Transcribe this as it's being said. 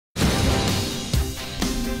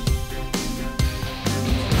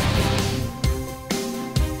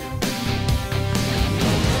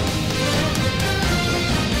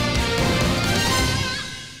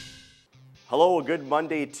Hello, a good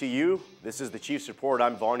Monday to you. This is the Chiefs Report.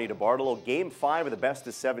 I'm Vanni De Bartolo. Game 5 of the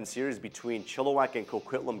best-of-7 series between Chilliwack and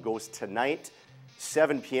Coquitlam goes tonight,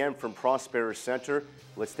 7 p.m. from Prosperous Center.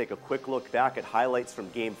 Let's take a quick look back at highlights from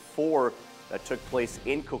Game 4 that took place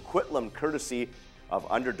in Coquitlam, courtesy of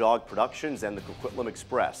Underdog Productions and the Coquitlam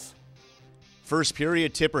Express. First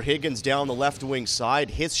period, Tipper Higgins down the left wing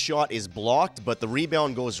side. His shot is blocked, but the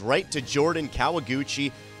rebound goes right to Jordan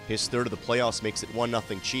Kawaguchi. His third of the playoffs makes it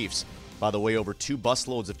 1-0 Chiefs. By the way, over 2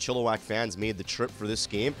 busloads of Chilliwack fans made the trip for this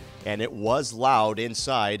game, and it was loud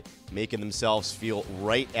inside, making themselves feel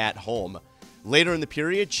right at home. Later in the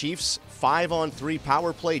period, Chiefs 5-on-3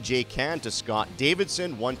 power play. Jay Can to Scott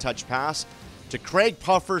Davidson, 1-touch pass to Craig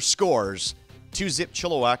Puffer, scores 2-zip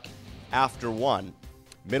Chilliwack after 1.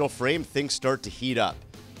 Middle frame, things start to heat up.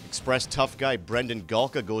 Express tough guy Brendan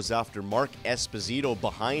Galka goes after Mark Esposito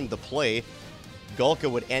behind the play.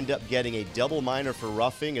 Galka would end up getting a double minor for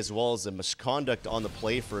roughing as well as a misconduct on the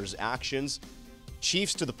play for his actions.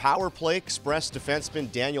 Chiefs to the power play. Express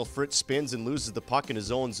defenseman Daniel Fritz spins and loses the puck in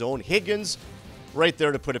his own zone. Higgins right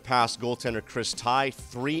there to put it past goaltender Chris Ty.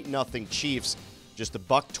 3-0 Chiefs, just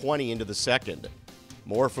 $1.20 into the second.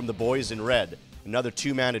 More from the boys in red. Another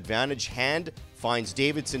 2-man advantage. Hand finds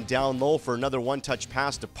Davidson down low for another 1-touch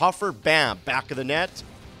pass to Puffer. Bam! Back of the net.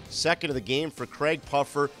 Second of the game for Craig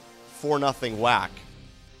Puffer. 4-0 whack.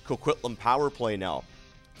 Coquitlam power play now.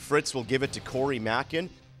 Fritz will give it to Corey Mackin.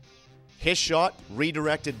 His shot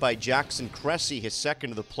redirected by Jackson Cressy, his second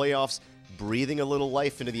of the playoffs, breathing a little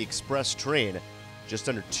life into the Express train. Just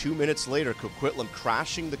under 2 minutes later, Coquitlam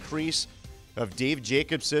crashing the crease of Dave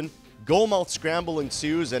Jacobson. Goalmouth scramble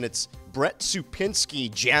ensues, and it's Brett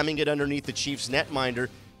Supinski jamming it underneath the Chiefs netminder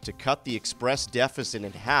to cut the Express deficit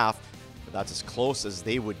in half, but that's as close as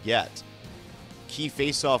they would get. Key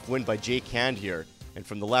face-off win by Jay Cand here. And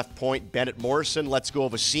from the left point, Bennett Morrison lets go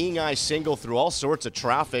of a seeing-eye single through all sorts of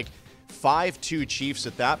traffic. 5-2 Chiefs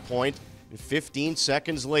at that point. And 15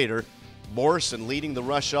 seconds later, Morrison leading the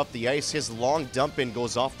rush up the ice. His long dump-in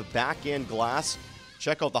goes off the back-end glass.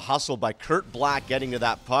 Check out the hustle by Kurt Black getting to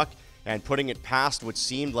that puck and putting it past what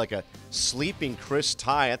seemed like a sleeping Chris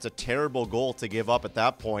Ty. That's a terrible goal to give up at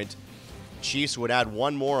that point. Chiefs would add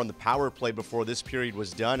one more on the power play before this period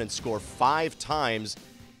was done and score 5 times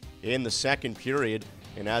in the second period.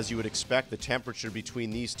 And as you would expect, the temperature between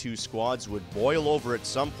these two squads would boil over at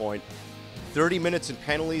some point. 30 minutes in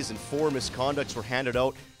penalties and 4 misconducts were handed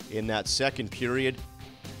out in that second period.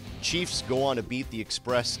 Chiefs go on to beat the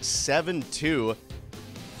Express 7-2,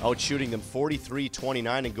 outshooting them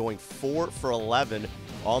 43-29 and going 4 for 11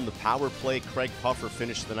 on the power play. Craig Puffer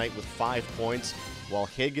finished the night with 5 points, while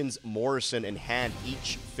Higgins, Morrison, and Hand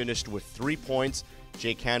each finished with 3 points.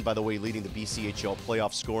 Jake Hand, by the way, leading the BCHL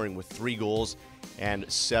playoff scoring with 3 goals and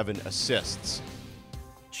 7 assists.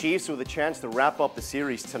 Chiefs with a chance to wrap up the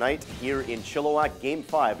series tonight here in Chilliwack. Game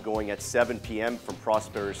 5 going at 7 p.m. from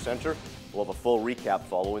Prosperous Center. We'll have a full recap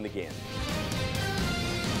following the game.